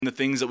The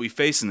things that we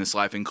face in this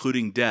life,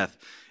 including death,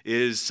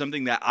 is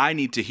something that I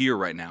need to hear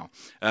right now.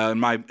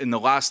 In the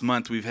last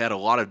month, we've had a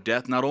lot of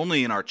death, not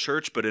only in our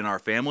church, but in our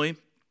family.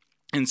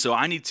 And so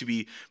I need to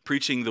be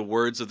preaching the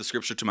words of the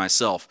scripture to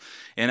myself.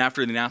 And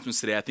after the announcements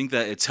today, I think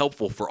that it's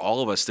helpful for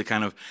all of us to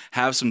kind of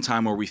have some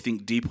time where we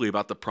think deeply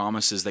about the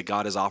promises that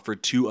God has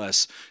offered to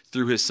us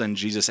through his son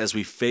Jesus as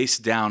we face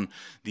down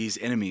these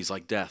enemies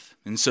like death.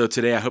 And so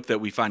today I hope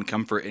that we find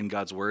comfort in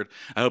God's word.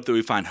 I hope that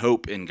we find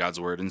hope in God's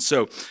word. And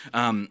so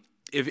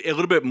a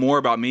little bit more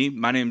about me.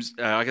 My name's,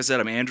 like I said,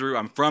 I'm Andrew.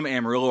 I'm from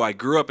Amarillo. I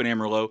grew up in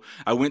Amarillo.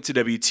 I went to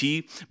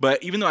WT,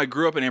 but even though I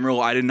grew up in Amarillo,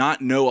 I did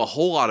not know a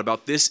whole lot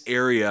about this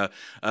area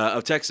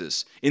of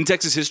Texas. In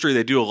Texas history,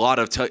 they do a lot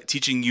of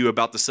teaching you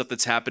about the stuff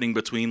that's happening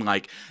between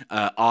like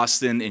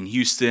Austin and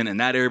Houston and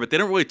that area, but they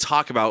don't really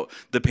talk about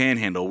the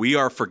Panhandle. We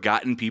are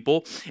forgotten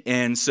people,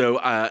 and so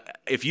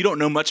if you don't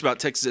know much about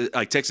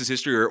Texas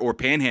history or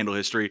Panhandle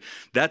history,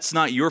 that's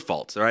not your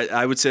fault. All right,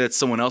 I would say that's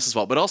someone else's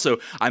fault. But also,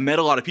 I met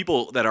a lot of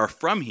people that are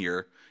from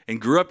here and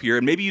grew up here,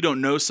 and maybe you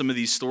don't know some of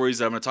these stories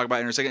that I'm going to talk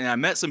about in a second. And I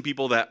met some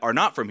people that are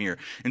not from here,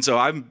 and so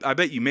I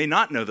bet you may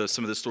not know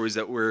some of the stories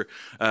that we're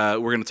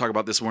going to talk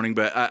about this morning.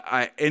 But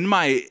I in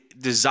my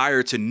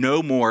desire to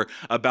know more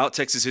about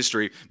Texas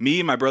history,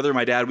 me and my brother and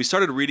my dad, we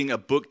started reading a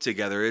book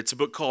together. It's a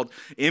book called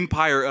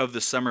Empire of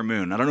the Summer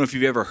Moon. I don't know if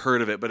you've ever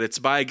heard of it, but it's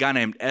by a guy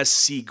named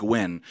S.C.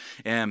 Gwynn.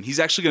 And he's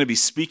actually going to be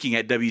speaking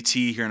at WT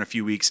here in a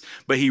few weeks.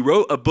 But he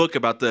wrote a book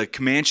about the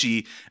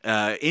Comanche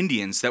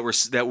Indians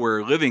that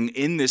were living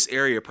in this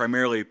area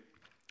primarily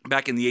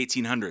back in the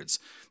 1800s.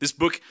 This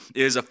book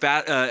is it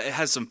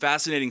has some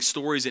fascinating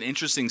stories and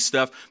interesting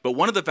stuff, but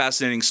one of the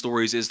fascinating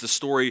stories is the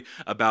story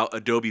about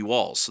Adobe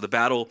Walls, so the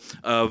Battle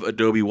of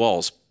Adobe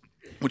Walls,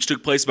 which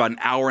took place about an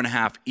hour and a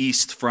half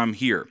east from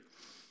here.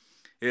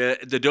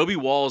 The Adobe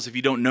Walls, if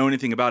you don't know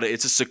anything about it,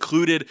 it's a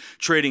secluded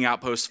trading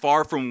outpost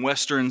far from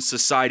Western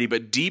society,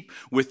 but deep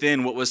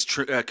within what was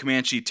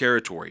Comanche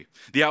territory.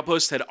 The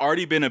outpost had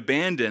already been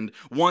abandoned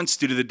once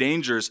due to the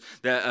dangers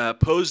that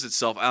posed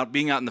itself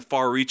being out in the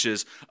far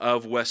reaches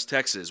of West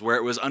Texas, where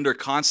it was under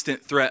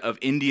constant threat of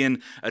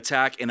Indian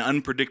attack and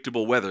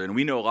unpredictable weather. And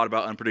we know a lot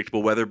about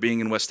unpredictable weather being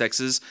in West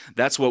Texas.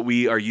 That's what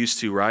we are used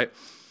to, right?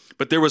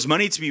 But there was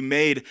money to be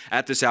made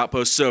at this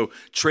outpost, so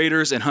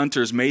traders and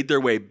hunters made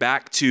their way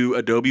back to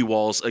Adobe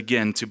Walls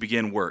again to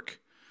begin work.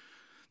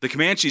 The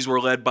Comanches were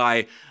led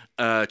by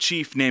a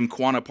chief named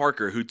Quanah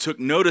Parker, who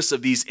took notice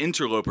of these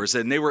interlopers,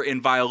 and they were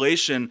in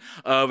violation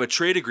of a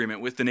trade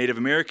agreement with the Native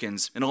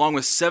Americans. And along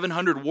with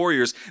 700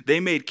 warriors, they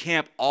made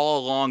camp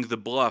all along the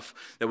bluff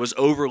that was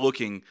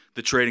overlooking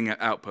the trading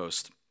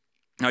outpost.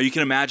 Now, you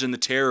can imagine the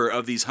terror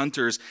of these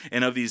hunters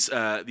and of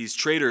these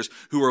traders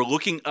who are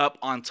looking up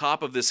on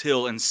top of this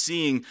hill and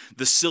seeing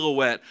the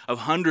silhouette of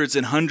hundreds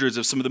and hundreds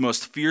of some of the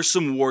most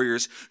fearsome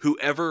warriors who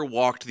ever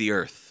walked the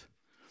earth.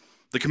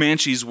 The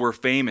Comanches were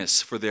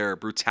famous for their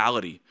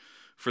brutality,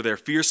 for their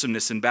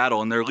fearsomeness in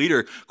battle, and their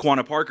leader,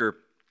 Quanah Parker,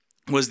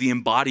 was the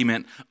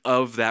embodiment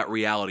of that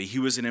reality. He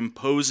was an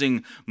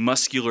imposing,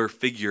 muscular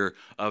figure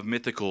of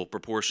mythical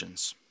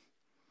proportions.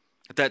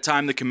 At that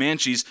time, the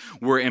Comanches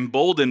were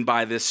emboldened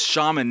by this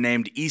shaman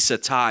named Isa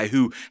Tai,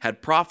 who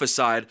had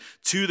prophesied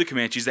to the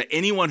Comanches that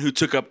anyone who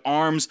took up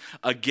arms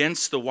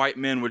against the white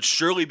men would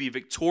surely be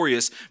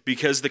victorious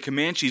because the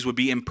Comanches would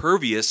be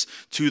impervious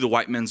to the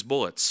white men's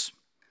bullets.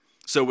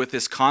 So with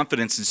this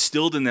confidence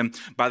instilled in them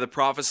by the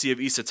prophecy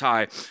of Isa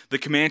Tai, the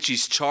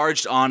Comanches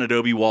charged on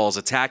Adobe Walls,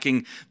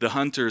 attacking the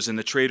hunters and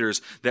the traders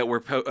that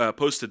were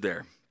posted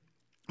there.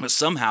 But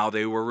somehow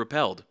they were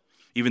repelled,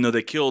 even though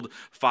they killed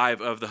 5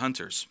 of the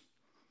hunters.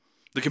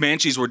 The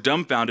Comanches were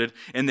dumbfounded,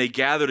 and they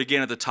gathered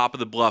again at the top of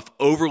the bluff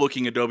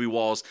overlooking Adobe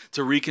Walls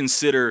to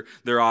reconsider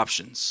their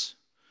options.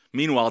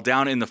 Meanwhile,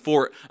 down in the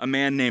fort, a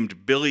man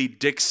named Billy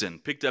Dixon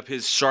picked up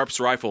his Sharps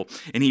rifle,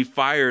 and he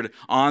fired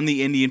on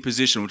the Indian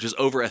position, which is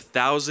over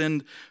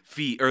 1,000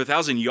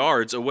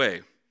 yards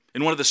away.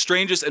 In one of the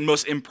strangest and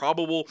most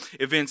improbable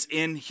events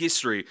in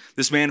history,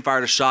 this man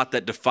fired a shot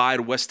that defied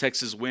West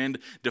Texas wind,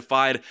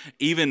 defied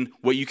even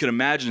what you could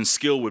imagine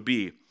skill would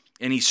be.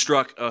 And he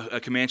struck a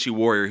Comanche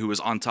warrior who was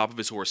on top of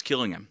his horse,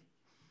 killing him.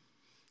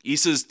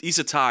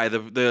 Isa Tai,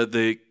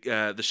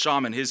 the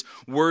shaman, his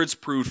words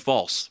proved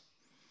false.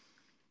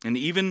 And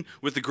even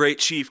with the great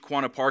chief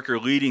Quanah Parker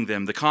leading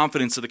them, the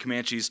confidence of the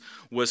Comanches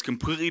was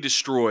completely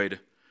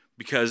destroyed,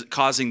 because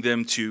causing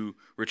them to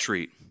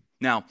retreat.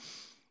 Now,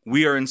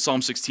 we are in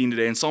Psalm 16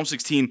 today, and Psalm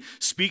 16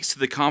 speaks to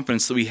the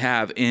confidence that we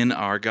have in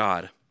our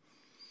God.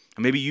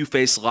 And maybe you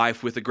face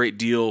life with a great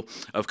deal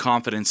of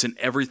confidence in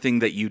everything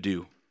that you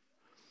do.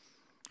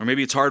 Or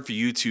maybe it's hard for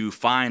you to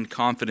find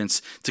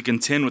confidence to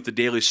contend with the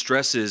daily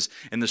stresses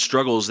and the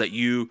struggles that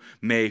you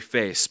may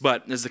face.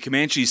 But as the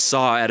Comanches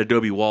saw at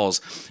Adobe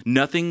Walls,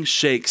 nothing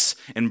shakes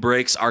and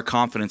breaks our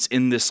confidence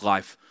in this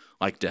life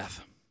like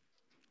death.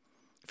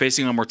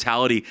 Facing our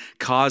mortality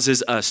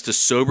causes us to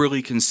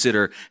soberly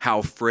consider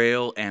how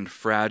frail and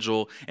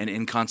fragile and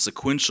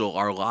inconsequential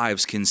our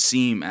lives can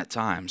seem at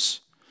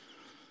times.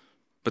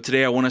 But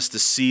today I want us to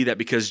see that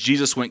because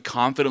Jesus went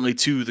confidently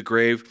to the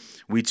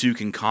grave, we too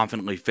can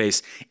confidently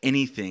face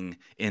anything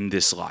in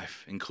this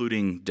life,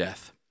 including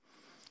death.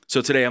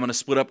 So today I'm going to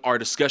split up our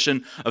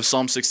discussion of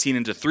Psalm 16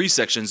 into 3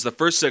 sections. The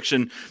first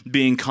section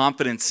being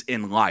confidence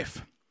in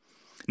life.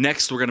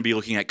 Next, we're going to be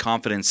looking at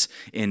confidence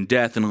in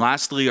death. And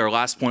lastly, our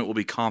last point will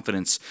be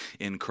confidence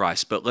in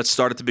Christ. But let's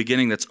start at the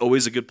beginning. That's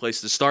always a good place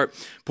to start.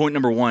 Point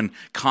number 1,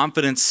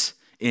 confidence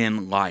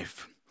in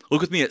life. Look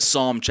with me at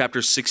Psalm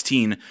chapter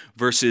 16,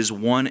 verses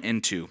 1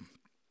 and 2.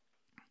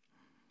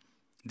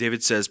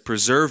 David says,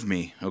 "Preserve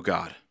me, O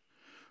God,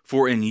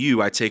 for in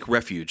you I take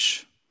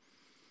refuge.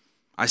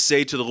 I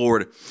say to the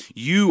Lord,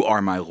 you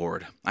are my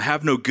Lord. I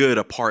have no good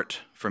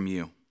apart from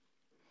you."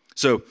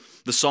 So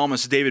the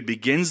psalmist David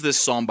begins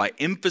this psalm by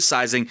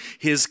emphasizing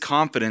his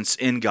confidence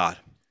in God.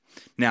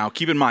 Now,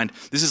 keep in mind,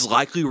 this is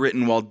likely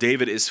written while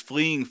David is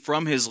fleeing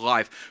from his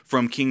life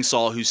from King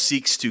Saul, who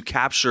seeks to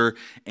capture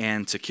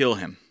and to kill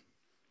him.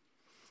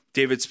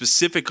 David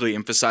specifically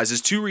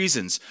emphasizes 2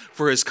 reasons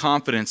for his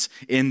confidence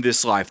in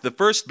this life. The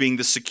first being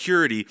the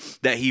security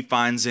that he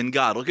finds in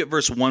God. Look at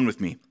verse 1 with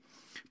me.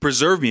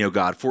 "Preserve me, O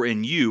God, for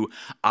in you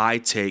I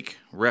take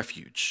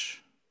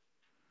refuge."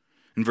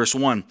 In verse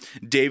 1,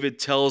 David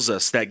tells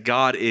us that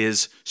God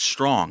is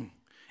strong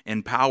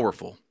and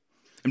powerful.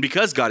 And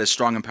because God is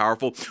strong and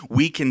powerful,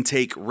 we can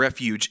take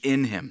refuge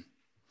in him.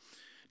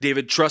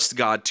 David trusts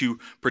God to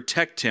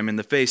protect him in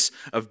the face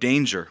of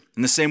danger,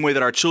 in the same way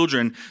that our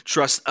children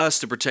trust us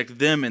to protect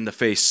them in the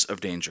face of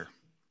danger.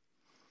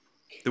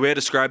 The way I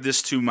describe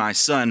this to my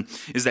son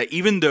is that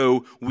even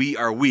though we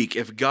are weak,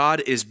 if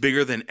God is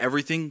bigger than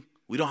everything,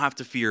 we don't have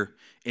to fear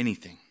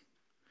anything.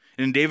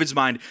 And in David's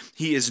mind,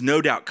 he is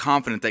no doubt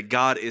confident that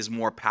God is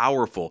more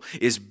powerful,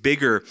 is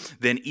bigger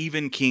than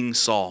even King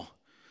Saul.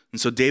 And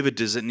so David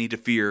doesn't need to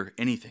fear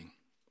anything.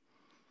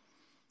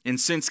 And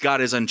since God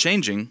is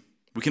unchanging,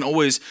 we can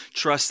always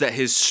trust that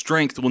his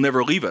strength will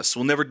never leave us,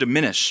 will never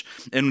diminish,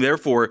 and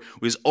therefore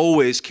is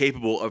always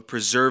capable of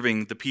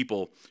preserving the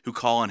people who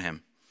call on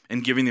him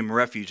and giving them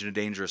refuge in a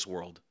dangerous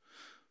world.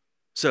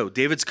 So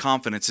David's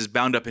confidence is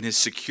bound up in his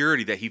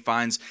security that he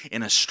finds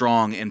in a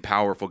strong and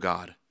powerful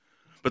God.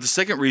 But the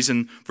second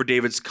reason for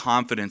David's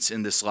confidence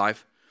in this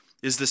life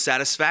is the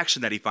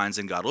satisfaction that he finds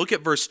in God. Look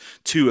at verse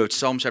 2 of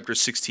Psalm chapter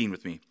 16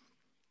 with me.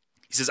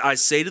 He says, "I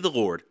say to the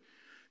Lord,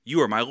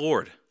 you are my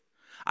Lord.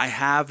 I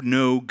have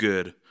no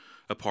good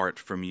apart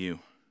from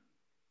you."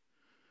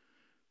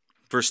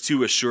 Verse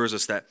 2 assures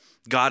us that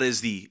God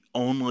is the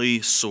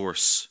only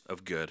source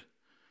of good.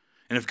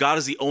 And if God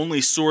is the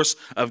only source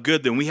of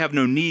good, then we have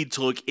no need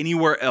to look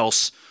anywhere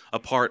else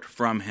apart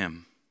from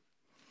him.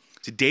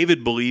 See,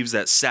 David believes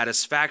that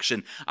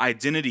satisfaction,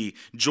 identity,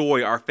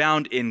 joy are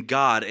found in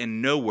God and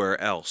nowhere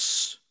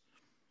else.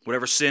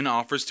 Whatever sin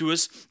offers to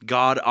us,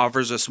 God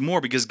offers us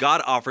more because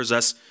God offers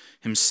us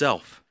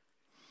himself.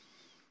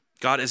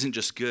 God isn't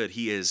just good,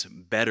 he is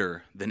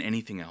better than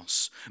anything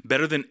else,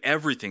 better than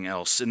everything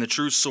else, and the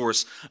true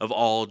source of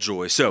all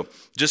joy. So,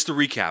 just to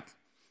recap,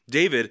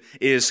 David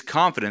is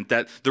confident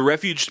that the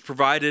refuge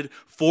provided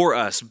for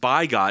us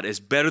by God is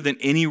better than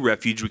any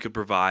refuge we could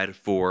provide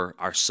for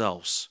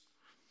ourselves.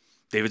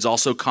 David's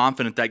also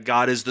confident that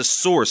God is the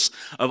source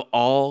of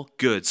all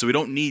good, so we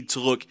don't need to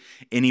look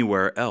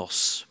anywhere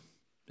else.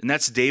 And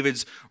that's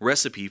David's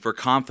recipe for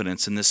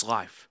confidence in this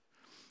life.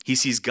 He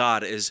sees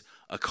God as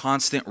a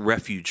constant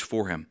refuge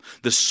for him,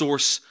 the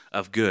source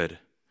of good.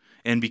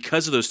 And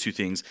because of those 2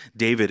 things,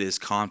 David is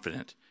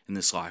confident in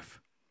this life.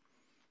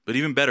 But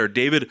even better,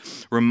 David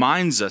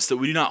reminds us that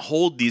we do not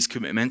hold these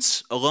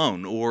commitments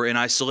alone or in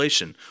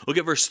isolation. Look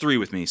at verse 3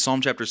 with me,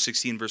 Psalm chapter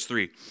 16, verse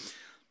 3.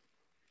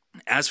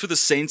 "As for the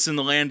saints in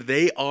the land,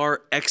 they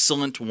are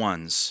excellent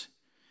ones,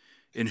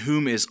 in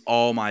whom is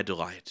all my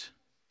delight."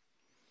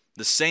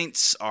 The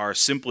saints are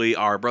simply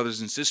our brothers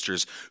and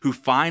sisters who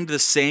find the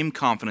same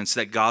confidence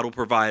that God will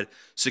provide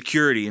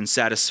security and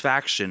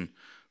satisfaction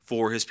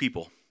for his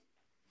people.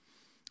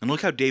 And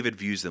look how David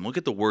views them. Look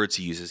at the words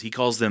he uses. He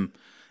calls them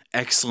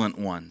excellent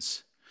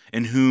ones,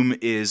 in whom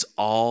is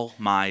all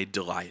my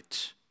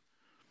delight.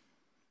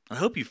 I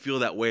hope you feel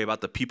that way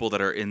about the people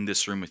that are in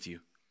this room with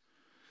you.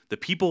 The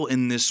people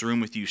in this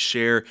room with you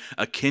share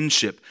a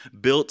kinship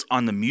built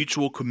on the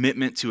mutual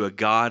commitment to a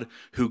God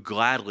who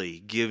gladly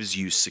gives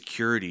you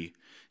security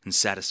and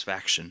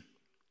satisfaction.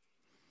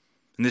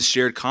 And this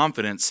shared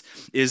confidence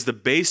is the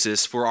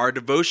basis for our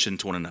devotion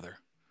to one another.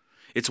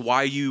 It's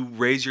why you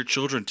raise your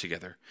children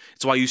together.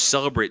 It's why you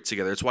celebrate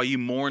together. It's why you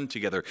mourn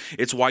together.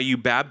 It's why you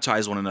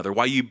baptize one another,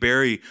 why you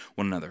bury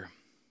one another.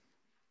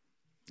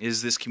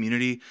 Is this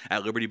community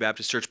at Liberty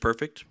Baptist Church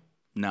perfect?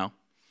 No.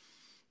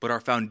 But our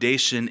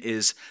foundation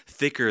is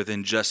thicker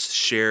than just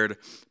shared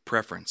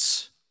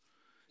preference.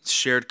 It's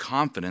shared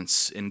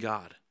confidence in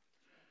God.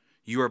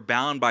 You are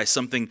bound by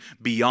something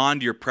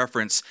beyond your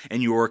preference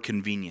and your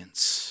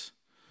convenience.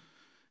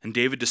 And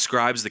David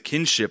describes the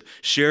kinship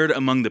shared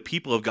among the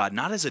people of God,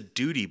 not as a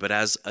duty, but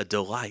as a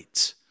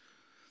delight.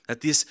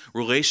 That this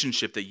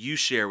relationship that you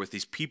share with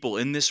these people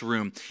in this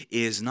room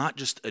is not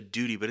just a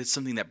duty, but it's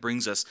something that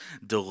brings us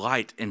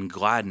delight and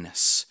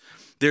gladness.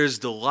 There's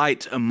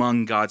delight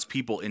among God's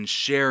people in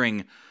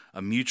sharing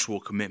a mutual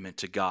commitment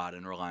to God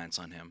and reliance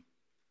on Him.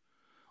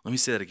 Let me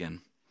say that again.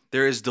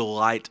 There is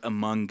delight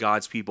among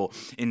God's people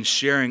in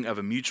sharing of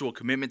a mutual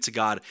commitment to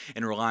God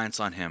and reliance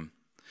on Him.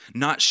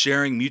 Not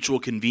sharing mutual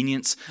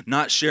convenience,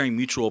 not sharing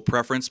mutual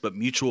preference, but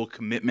mutual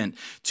commitment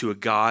to a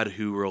God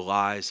who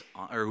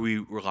we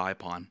rely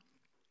upon.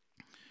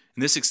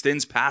 And this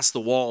extends past the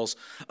walls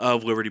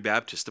of Liberty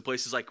Baptist to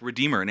places like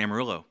Redeemer in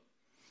Amarillo.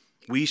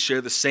 We share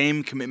the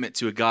same commitment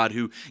to a God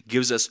who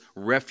gives us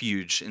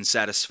refuge and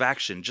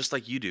satisfaction, just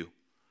like you do.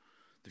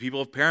 The people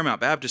of Paramount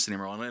Baptist in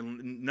Amarillo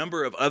and a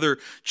number of other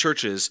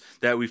churches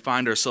that we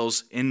find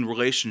ourselves in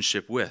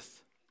relationship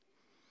with.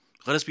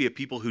 Let us be a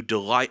people who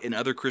delight in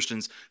other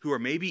Christians who are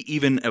maybe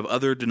even of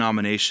other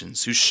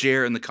denominations, who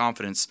share in the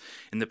confidence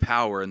in the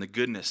power and the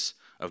goodness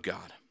of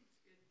God.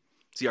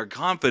 See, our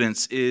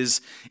confidence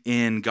is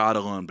in God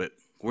alone, but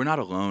we're not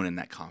alone in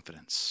that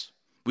confidence.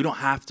 We don't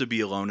have to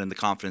be alone in the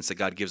confidence that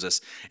God gives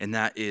us, and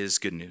that is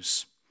good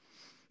news.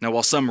 Now,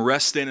 while some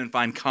rest in and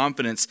find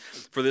confidence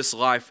for this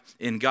life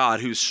in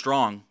God, who's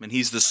strong, and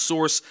He's the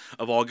source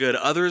of all good,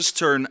 others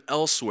turn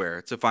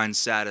elsewhere to find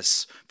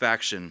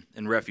satisfaction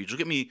and refuge.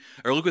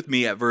 Look with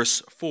me at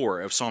verse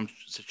 4 of Psalm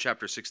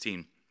chapter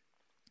 16.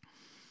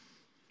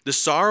 The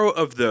sorrow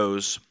of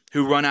those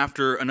who run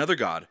after another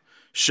god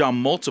shall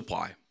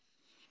multiply.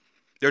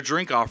 Their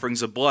drink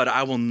offerings of blood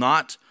I will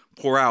not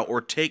pour out, or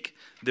take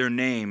their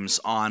names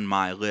on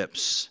my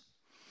lips.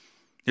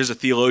 There's a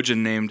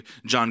theologian named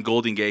John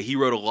Goldingay. He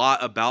wrote a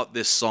lot about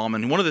this psalm,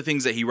 and one of the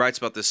things that he writes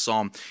about this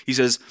psalm, he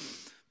says,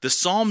 the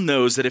psalm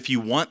knows that if you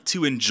want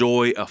to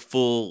enjoy a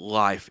full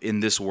life in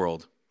this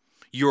world,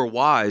 you are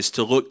wise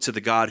to look to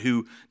the God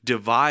who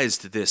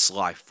devised this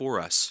life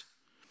for us.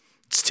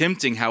 It's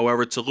tempting,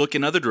 however, to look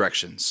in other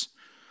directions.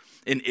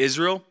 In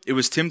Israel, it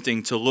was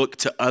tempting to look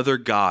to other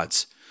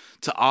gods,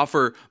 to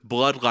offer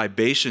blood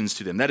libations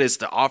to them. That is,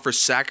 to offer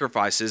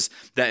sacrifices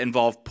that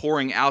involve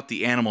pouring out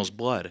the animal's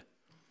blood,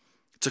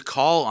 to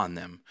call on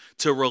them,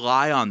 to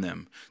rely on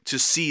them, to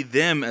see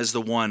them as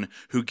the one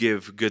who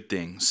give good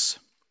things.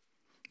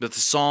 But the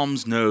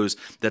Psalms knows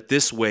that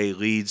this way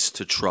leads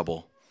to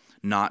trouble,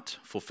 not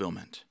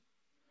fulfillment.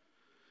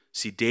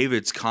 See,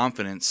 David's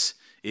confidence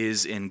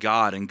is in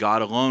God, and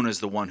God alone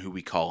is the one who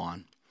we call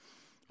on,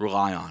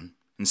 rely on,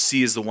 and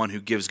see as the one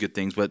who gives good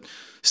things. But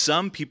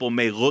some people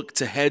may look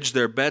to hedge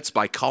their bets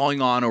by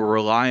calling on or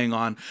relying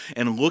on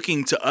and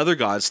looking to other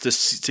gods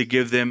to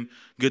give them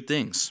good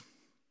things.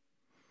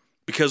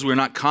 Because we're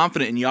not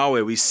confident in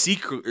Yahweh, we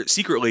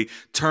secretly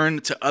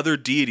turn to other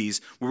deities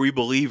where we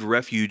believe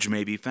refuge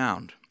may be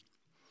found.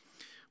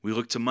 We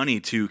look to money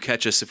to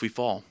catch us if we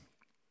fall.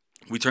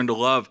 We turn to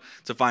love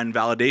to find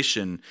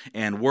validation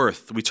and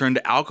worth. We turn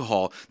to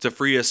alcohol to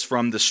free us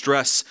from the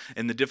stress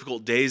and the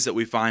difficult days that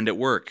we find at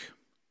work.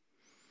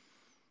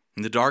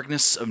 In the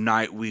darkness of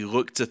night, we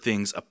look to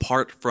things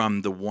apart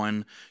from the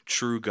one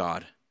true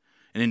God.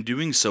 And in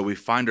doing so, we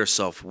find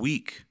ourselves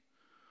weak,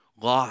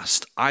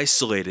 lost,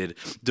 isolated,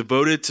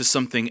 devoted to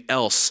something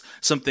else,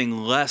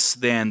 something less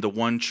than the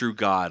one true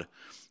God,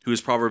 who, as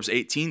Proverbs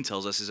 18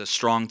 tells us, is a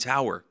strong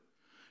tower,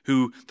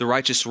 who the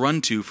righteous run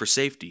to for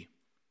safety.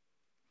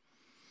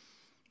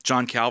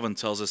 John Calvin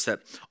tells us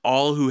that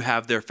all who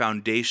have their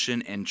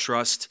foundation and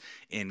trust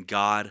in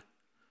God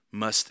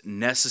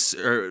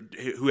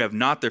who have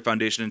not their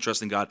foundation and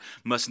trust in God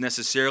must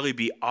necessarily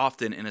be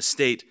often in a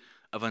state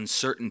of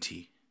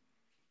uncertainty.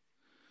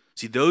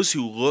 See, those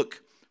who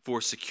look for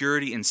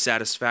security and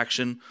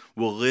satisfaction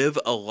will live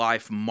a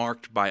life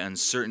marked by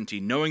uncertainty,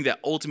 knowing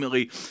that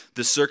ultimately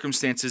the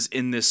circumstances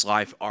in this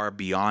life are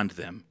beyond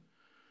them.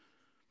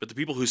 But the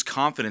people whose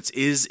confidence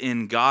is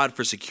in God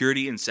for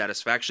security and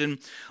satisfaction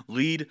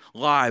lead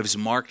lives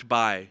marked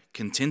by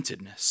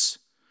contentedness,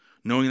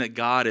 knowing that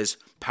God is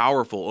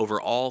powerful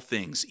over all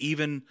things,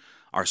 even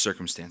our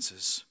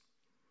circumstances.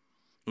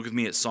 Look with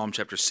me at Psalm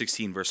chapter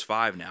 16, verse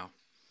 5 now.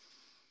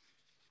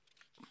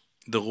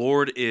 The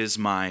Lord is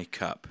my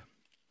cup,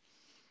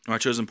 my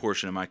chosen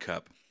portion of my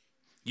cup.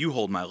 You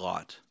hold my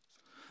lot.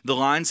 The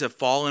lines have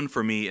fallen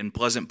for me in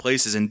pleasant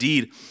places.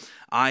 Indeed,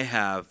 I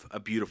have a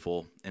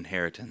beautiful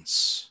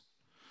inheritance.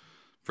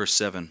 Verse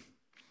 7,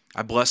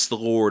 I bless the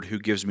Lord who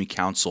gives me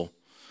counsel.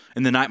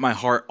 In the night my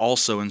heart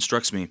also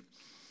instructs me.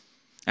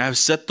 I have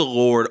set the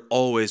Lord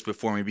always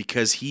before me,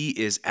 because he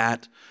is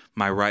at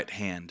my right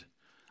hand.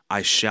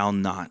 I shall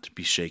not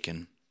be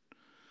shaken.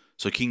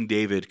 So King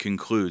David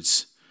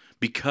concludes,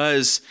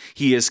 because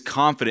he is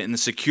confident in the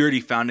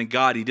security found in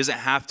God, he doesn't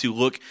have to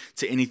look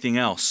to anything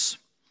else.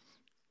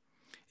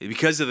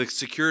 Because of the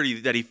security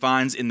that he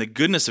finds in the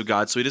goodness of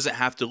God, so he doesn't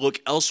have to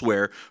look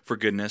elsewhere for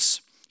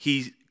goodness,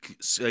 he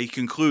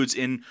concludes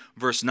in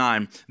verse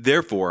 9,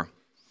 therefore,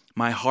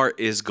 my heart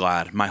is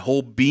glad, my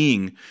whole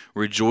being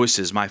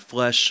rejoices, my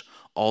flesh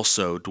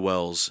also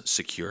dwells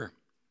secure.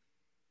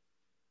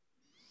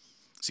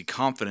 See,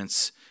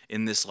 confidence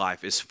in this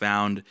life is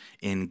found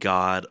in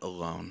God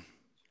alone.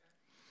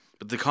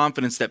 But the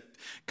confidence that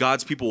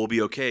God's people will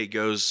be okay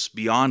goes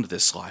beyond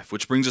this life,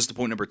 which brings us to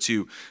point number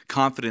 2,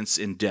 confidence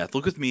in death.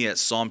 Look with me at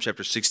Psalm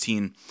chapter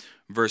 16,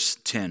 verse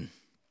 10.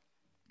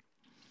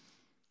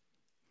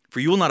 For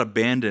you will not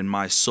abandon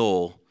my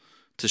soul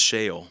to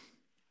Sheol,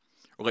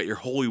 or let your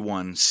Holy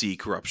One see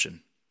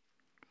corruption.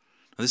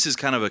 Now, this is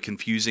kind of a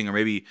confusing or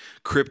maybe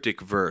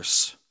cryptic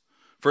verse.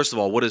 First of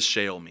all, what does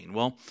Sheol mean?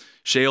 Well,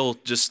 Sheol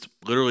just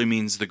literally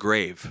means the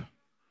grave,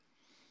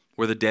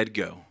 where the dead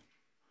go.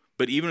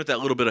 But even with that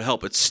little bit of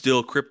help, it's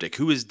still cryptic.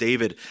 Who is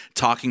David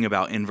talking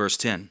about in verse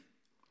 10?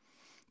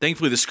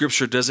 Thankfully, the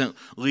scripture doesn't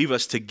leave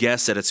us to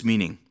guess at its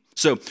meaning.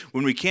 So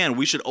when we can,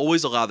 we should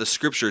always allow the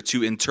scripture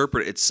to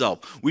interpret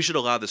itself. We should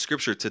allow the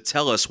scripture to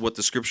tell us what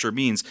the scripture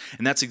means,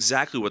 and that's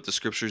exactly what the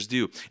scriptures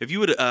do. If you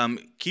would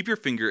keep your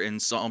finger in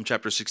Psalm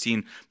chapter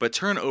 16, but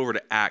turn over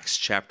to Acts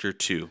chapter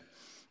 2.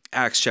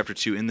 Acts chapter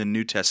 2 in the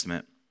New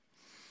Testament.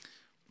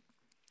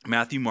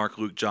 Matthew, Mark,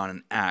 Luke, John,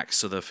 and Acts,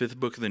 so the fifth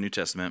book of the New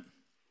Testament.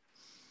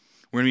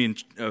 We're going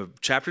to be in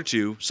chapter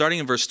 2, starting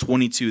in verse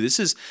 22. This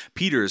is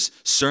Peter's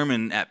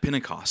sermon at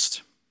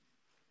Pentecost.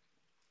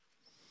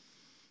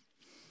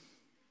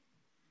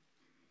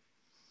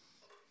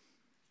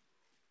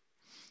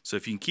 So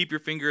if you can keep your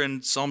finger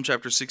in Psalm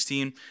chapter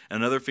 16,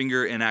 another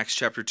finger in Acts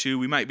chapter 2,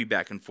 we might be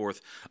back and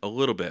forth a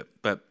little bit.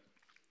 But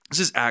this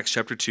is Acts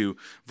chapter 2,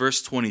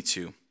 verse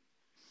 22.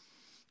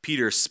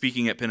 Peter,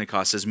 speaking at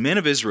Pentecost, says, Men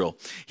of Israel,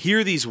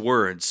 hear these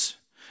words.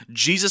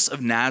 Jesus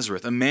of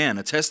Nazareth, a man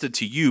attested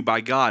to you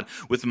by God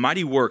with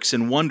mighty works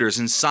and wonders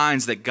and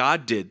signs that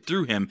God did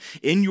through him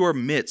in your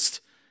midst.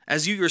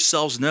 As you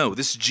yourselves know,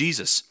 this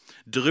Jesus,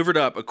 delivered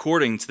up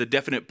according to the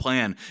definite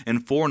plan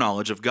and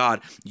foreknowledge of God,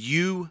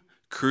 you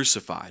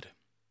crucified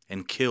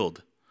and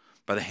killed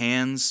by the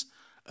hands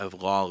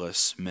of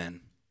lawless men.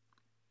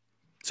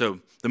 So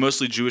the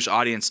mostly Jewish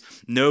audience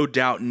no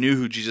doubt knew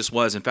who Jesus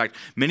was. In fact,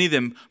 many of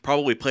them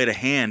probably played a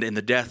hand in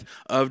the death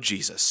of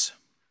Jesus.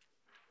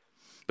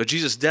 But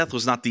Jesus' death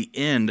was not the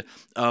end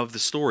of the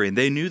story, and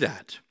they knew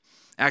that.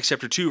 Acts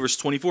chapter 2, verse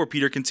 24,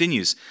 Peter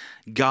continues,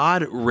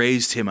 God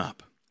raised him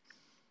up,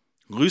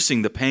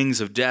 loosing the pangs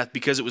of death,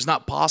 because it was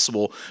not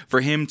possible for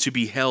him to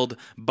be held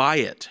by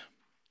it.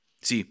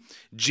 See,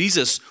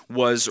 Jesus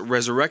was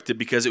resurrected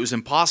because it was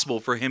impossible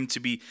for him to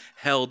be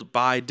held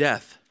by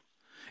death.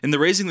 And the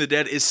raising of the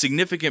dead is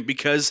significant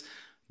because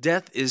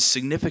death is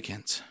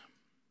significant.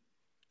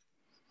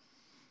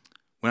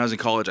 When I was in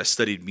college, I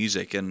studied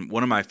music, and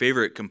one of my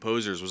favorite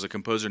composers was a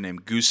composer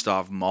named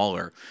Gustav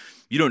Mahler.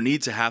 You don't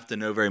need to have to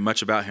know very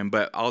much about him,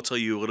 but I'll tell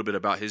you a little bit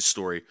about his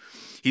story.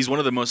 He's one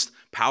of the most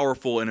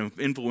powerful and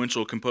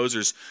influential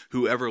composers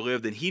who ever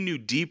lived, and he knew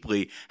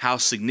deeply how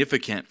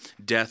significant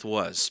death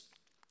was.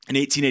 In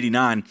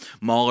 1889,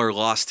 Mahler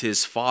lost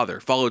his father,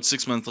 followed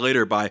 6 months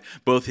later by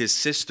both his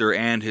sister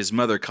and his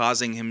mother,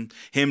 causing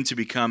him to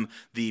become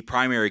the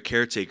primary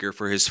caretaker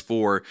for his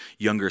 4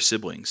 younger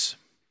siblings.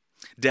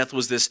 Death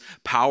was this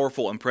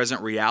powerful and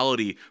present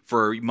reality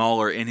for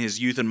Mahler in his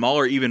youth, and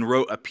Mahler even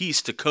wrote a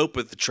piece to cope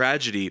with the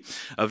tragedy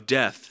of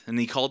death, and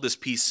he called this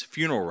piece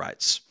Funeral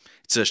Rites.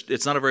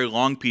 It's not a very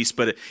long piece,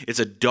 but it's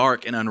a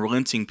dark and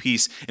unrelenting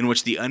piece in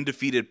which the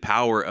undefeated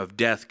power of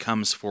death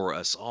comes for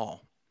us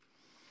all.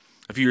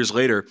 A few years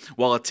later,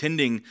 while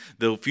attending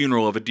the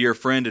funeral of a dear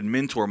friend and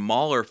mentor,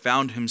 Mahler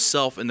found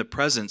himself in the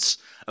presence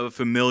of a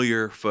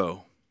familiar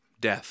foe,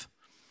 death.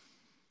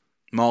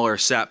 Mahler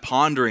sat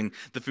pondering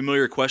the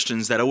familiar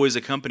questions that always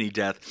accompany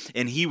death,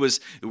 and he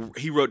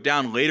wrote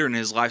down later in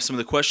his life some of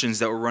the questions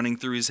that were running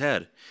through his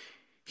head.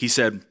 He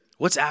said,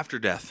 "What's after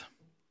death?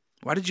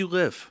 Why did you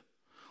live?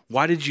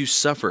 Why did you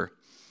suffer?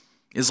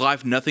 Is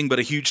life nothing but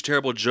a huge,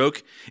 terrible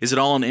joke? Is it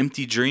all an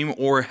empty dream,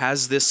 or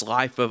has this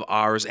life of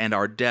ours and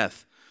our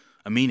death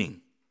a meaning?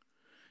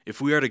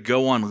 If we are to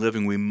go on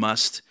living, we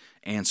must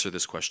answer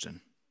this question."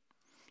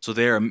 So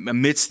there,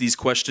 amidst these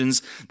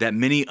questions that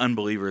many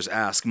unbelievers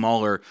ask,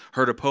 Mahler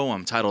heard a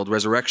poem titled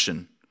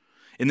Resurrection.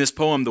 In this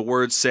poem, the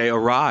words say,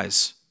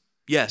 "Arise.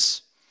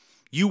 Yes,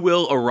 you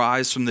will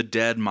arise from the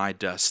dead, my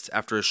dust,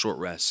 after a short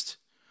rest."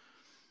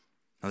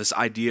 Now, this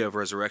idea of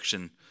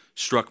resurrection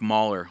struck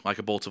Mahler like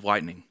a bolt of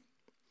lightning.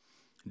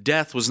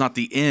 Death was not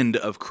the end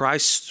of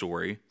Christ's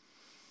story,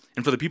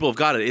 and for the people of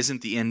God, it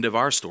isn't the end of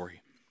our story.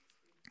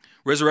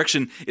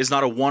 Resurrection is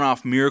not a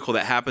one-off miracle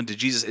that happened to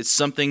Jesus. It's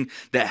something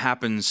that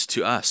happens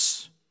to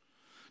us.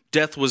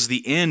 Death was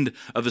the end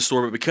of the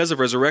story, but because of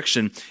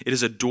resurrection, it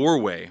is a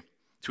doorway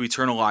to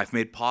eternal life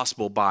made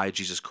possible by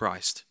Jesus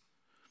Christ.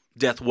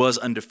 Death was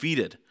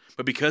undefeated,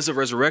 but because of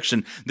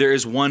resurrection, there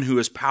is one who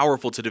is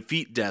powerful to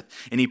defeat death,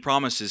 and he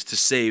promises to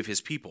save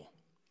his people.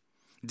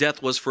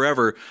 Death was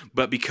forever,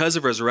 but because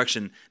of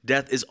resurrection,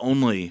 death is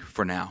only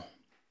for now.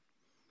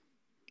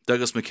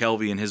 Douglas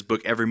McKelvey, in his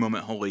book, Every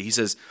Moment Holy, he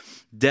says,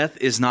 "Death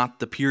is not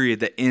the period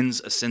that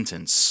ends a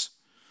sentence.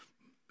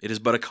 It is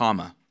but a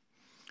comma,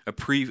 a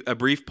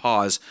brief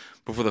pause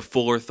before the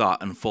fuller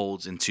thought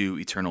unfolds into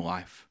eternal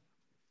life."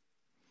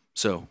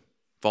 So,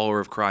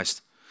 follower of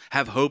Christ,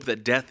 have hope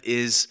that death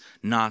is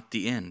not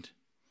the end.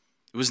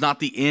 It was not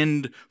the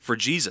end for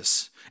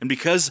Jesus. And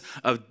because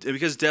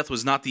death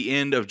was not the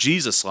end of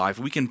Jesus' life,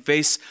 we can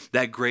face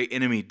that great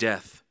enemy,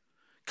 death,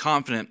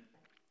 confident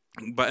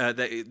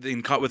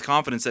with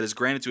confidence that is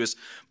granted to us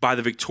by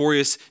the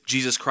victorious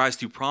Jesus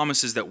Christ, who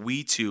promises that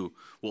we too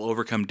will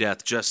overcome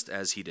death just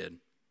as he did.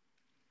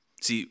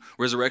 See,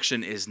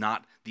 resurrection is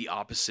not the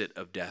opposite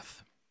of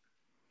death.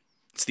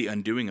 It's the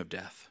undoing of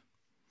death.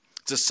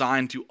 It's a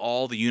sign to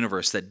all the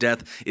universe that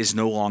death is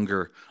no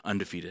longer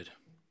undefeated.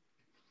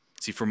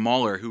 See, for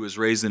Mahler, who was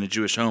raised in a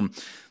Jewish home,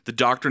 the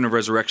doctrine of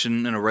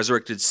resurrection and a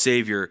resurrected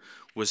Savior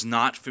was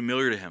not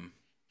familiar to him,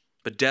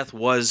 but death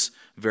was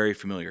very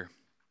familiar.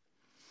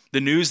 The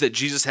news that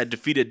Jesus had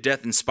defeated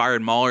death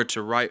inspired Mahler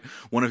to write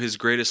one of his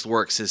greatest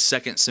works, his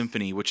Second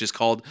Symphony, which is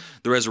called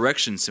the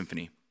Resurrection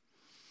Symphony.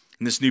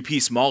 In this new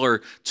piece,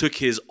 Mahler took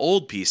his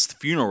old piece, the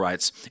Funeral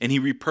Rites, and he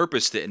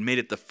repurposed it and made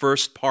it the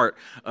first part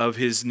of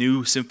his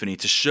new symphony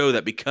to show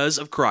that because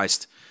of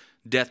Christ,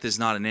 death is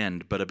not an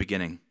end, but a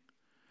beginning.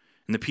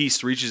 And the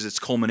piece reaches its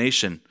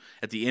culmination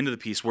at the end of the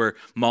piece, where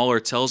Mahler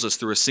tells us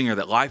through a singer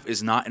that life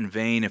is not in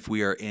vain if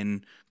we are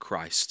in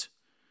Christ.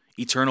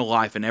 Eternal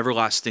life and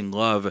everlasting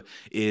love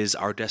is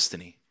our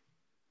destiny.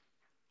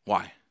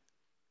 Why?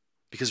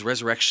 Because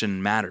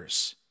resurrection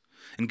matters.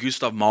 And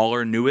Gustav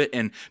Mahler knew it,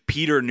 and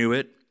Peter knew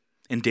it,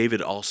 and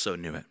David also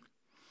knew it.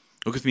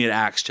 Look with me at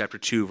Acts chapter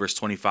 2, verse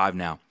 25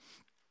 now.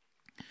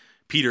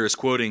 Peter is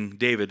quoting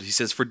David. He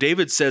says, "For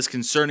David says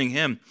concerning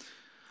him,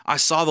 I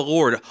saw the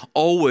Lord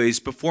always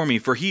before me,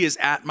 for he is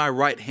at my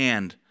right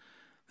hand,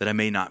 that I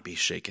may not be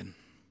shaken.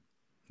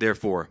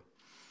 Therefore,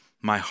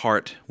 my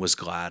heart was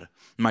glad,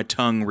 my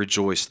tongue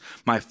rejoiced,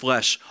 my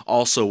flesh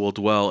also will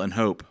dwell in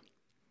hope.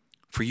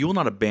 For you will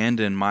not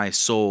abandon my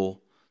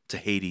soul to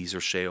Hades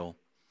or Sheol,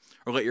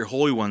 or let your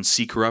Holy One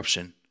see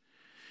corruption.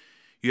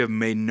 You have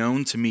made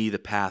known to me the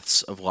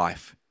paths of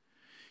life.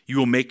 You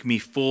will make me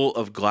full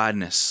of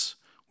gladness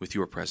with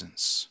your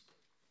presence."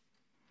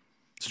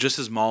 So just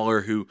as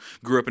Mahler, who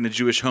grew up in a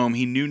Jewish home,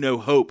 he knew no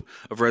hope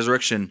of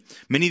resurrection,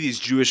 many of these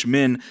Jewish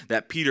men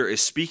that Peter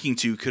is speaking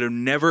to could have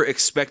never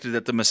expected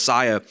that the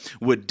Messiah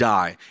would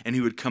die and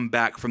he would come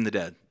back from the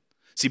dead.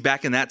 See,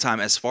 back in that time,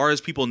 as far as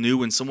people knew,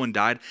 when someone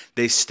died,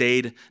 they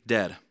stayed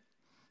dead.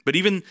 But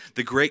even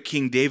the great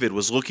King David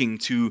was looking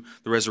to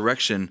the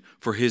resurrection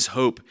for his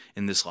hope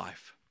in this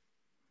life.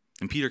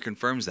 And Peter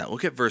confirms that.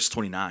 Look at verse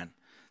 29.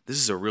 This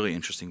is a really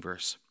interesting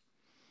verse.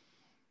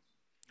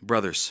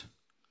 "Brothers,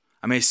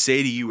 I may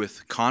say to you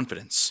with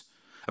confidence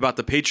about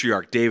the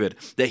patriarch David,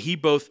 that he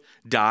both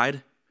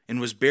died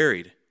and was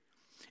buried,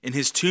 and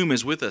his tomb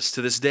is with us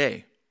to this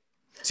day."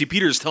 See,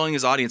 Peter is telling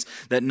his audience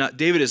that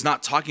David is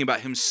not talking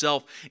about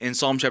himself in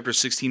Psalm chapter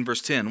 16,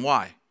 verse 10.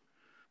 Why?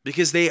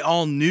 Because they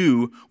all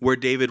knew where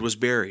David was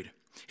buried.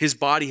 His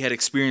body had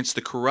experienced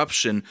the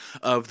corruption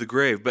of the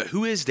grave. But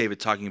who is David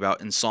talking about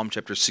in Psalm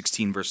chapter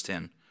 16, verse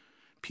 10?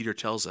 Peter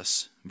tells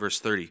us, verse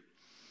 30.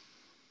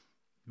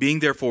 "Being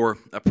therefore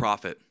a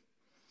prophet,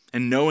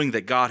 and knowing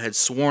that God had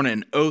sworn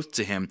an oath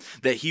to him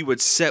that he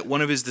would set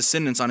one of his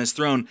descendants on his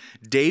throne,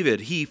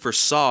 David he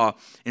foresaw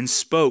and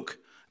spoke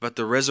about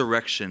the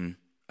resurrection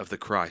of the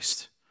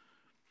Christ,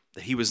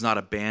 that he was not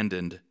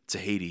abandoned to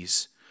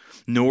Hades,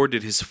 nor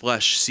did his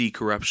flesh see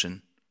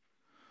corruption.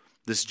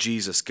 This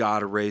Jesus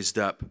God raised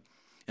up,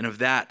 and of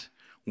that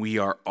we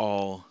are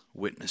all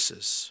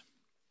witnesses."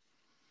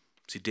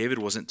 See, David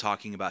wasn't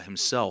talking about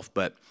himself,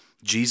 but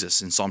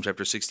Jesus in Psalm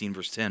chapter 16,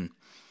 verse 10.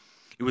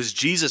 It was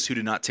Jesus who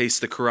did not taste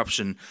the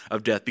corruption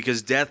of death,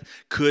 because death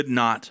could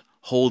not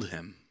hold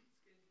him.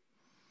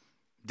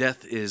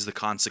 Death is the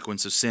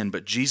consequence of sin,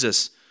 but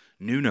Jesus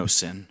knew no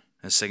sin,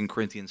 as 2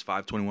 Corinthians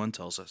 5:21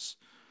 tells us.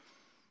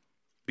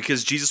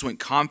 Because Jesus went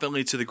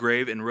confidently to the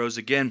grave and rose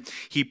again,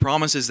 he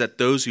promises that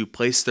those who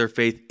place their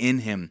faith in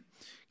him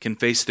can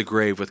face the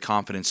grave with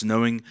confidence,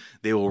 knowing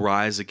they will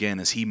rise again,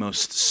 as he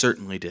most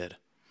certainly did.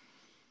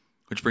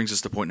 Which brings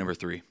us to point number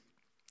 3,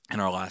 and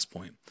our last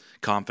point,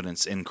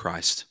 confidence in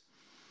Christ.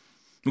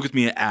 Look with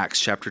me at Acts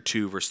chapter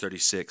 2, verse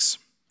 36.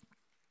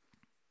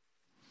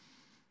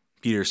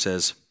 Peter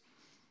says,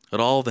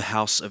 "Let all the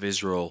house of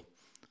Israel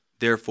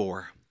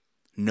therefore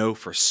know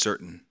for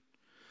certain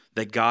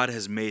that God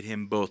has made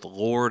him both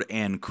Lord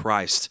and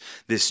Christ,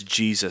 this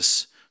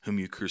Jesus whom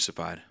you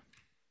crucified."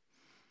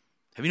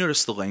 Have you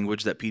noticed the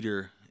language that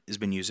Peter has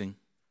been using?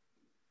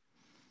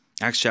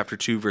 Acts chapter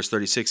 2, verse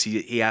 36,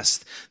 he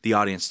asked the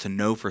audience to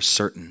know for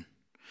certain.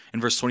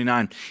 In verse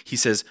 29, he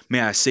says,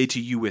 "May I say to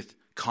you with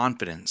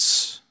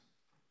confidence."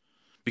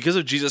 Because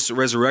of Jesus'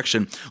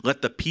 resurrection,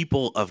 let the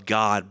people of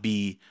God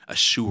be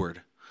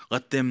assured.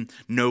 Let them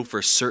know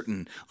for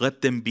certain.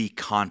 Let them be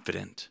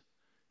confident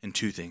in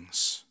two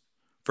things.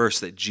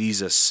 First, that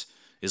Jesus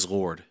is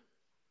Lord.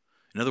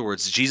 In other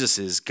words, Jesus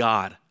is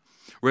God.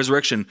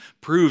 Resurrection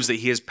proves that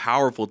he is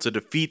powerful to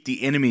defeat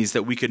the enemies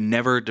that we could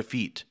never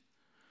defeat.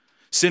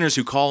 Sinners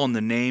who call on the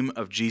name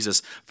of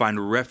Jesus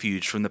find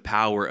refuge from the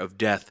power of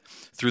death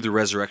through the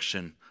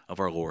resurrection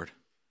of our Lord.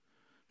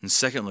 And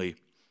secondly,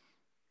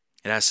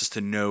 it asks us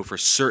to know for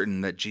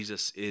certain that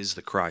Jesus is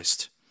the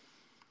Christ.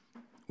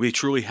 We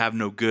truly have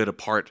no good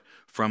apart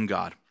from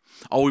God.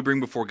 All we bring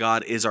before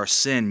God is our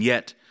sin,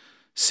 yet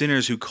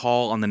sinners who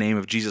call on the name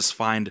of Jesus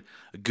find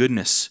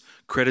goodness,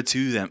 credit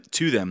to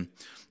them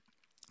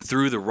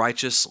through the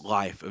righteous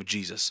life of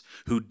Jesus,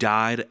 who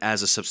died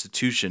as a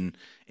substitution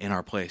in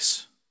our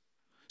place.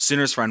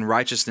 Sinners find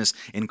righteousness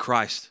in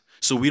Christ,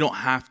 so we don't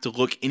have to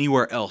look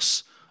anywhere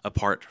else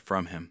apart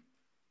from him.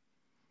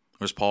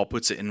 Or as Paul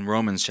puts it in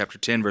Romans chapter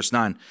 10, verse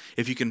 9,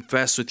 if you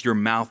confess with your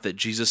mouth that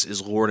Jesus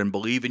is Lord and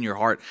believe in your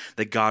heart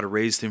that God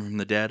raised him from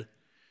the dead,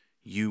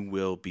 you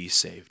will be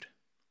saved.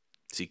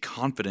 See,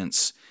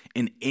 confidence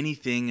in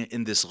anything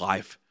in this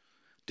life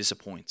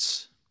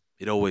disappoints.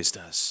 It always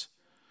does.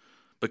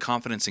 But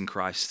confidence in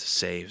Christ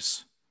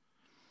saves.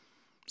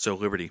 So,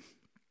 Liberty,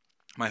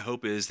 my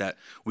hope is that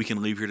we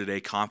can leave here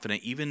today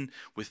confident, even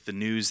with the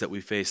news that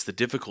we face, the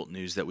difficult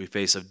news that we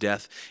face of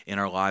death in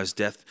our lives,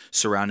 death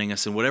surrounding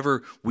us, and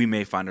whatever we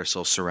may find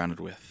ourselves surrounded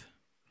with.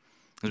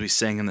 As we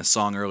sang in the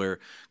song earlier,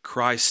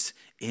 Christ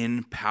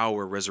in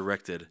power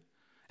resurrected,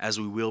 as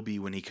we will be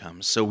when he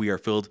comes. So we are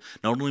filled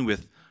not only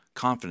with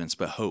confidence,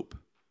 but hope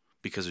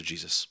because of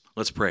Jesus.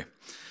 Let's pray.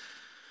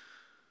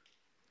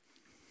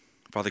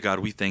 Father God,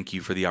 we thank you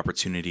for the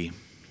opportunity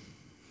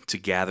to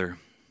gather.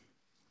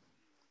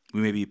 We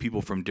may be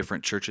people from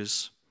different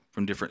churches,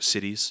 from different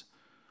cities,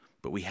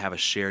 but we have a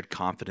shared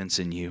confidence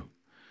in you.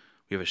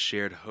 We have a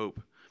shared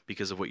hope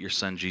because of what your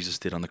son Jesus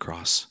did on the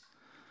cross.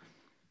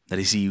 That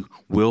as he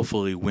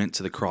willfully went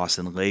to the cross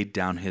and laid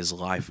down his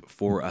life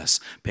for us,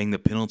 paying the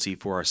penalty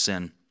for our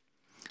sin,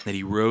 that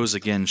he rose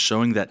again,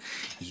 showing that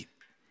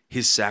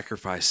his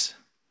sacrifice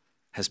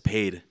has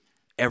paid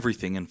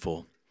everything in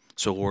full.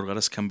 So Lord, let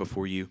us come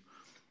before you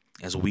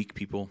as weak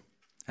people,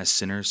 as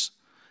sinners,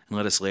 and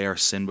let us lay our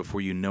sin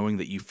before you, knowing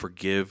that you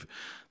forgive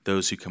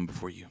those who come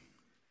before you,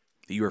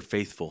 that you are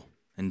faithful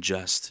and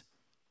just.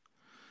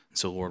 And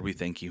so, Lord, we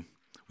thank you.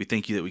 We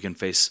thank you that we can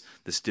face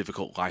this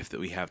difficult life that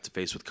we have to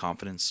face with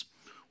confidence.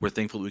 We're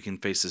thankful that we can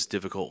face this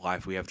difficult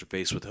life we have to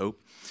face with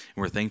hope.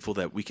 And we're thankful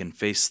that we can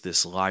face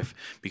this life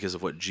because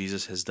of what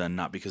Jesus has done,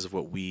 not because of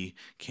what we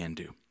can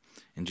do.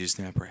 In Jesus'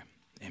 name I pray.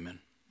 Amen.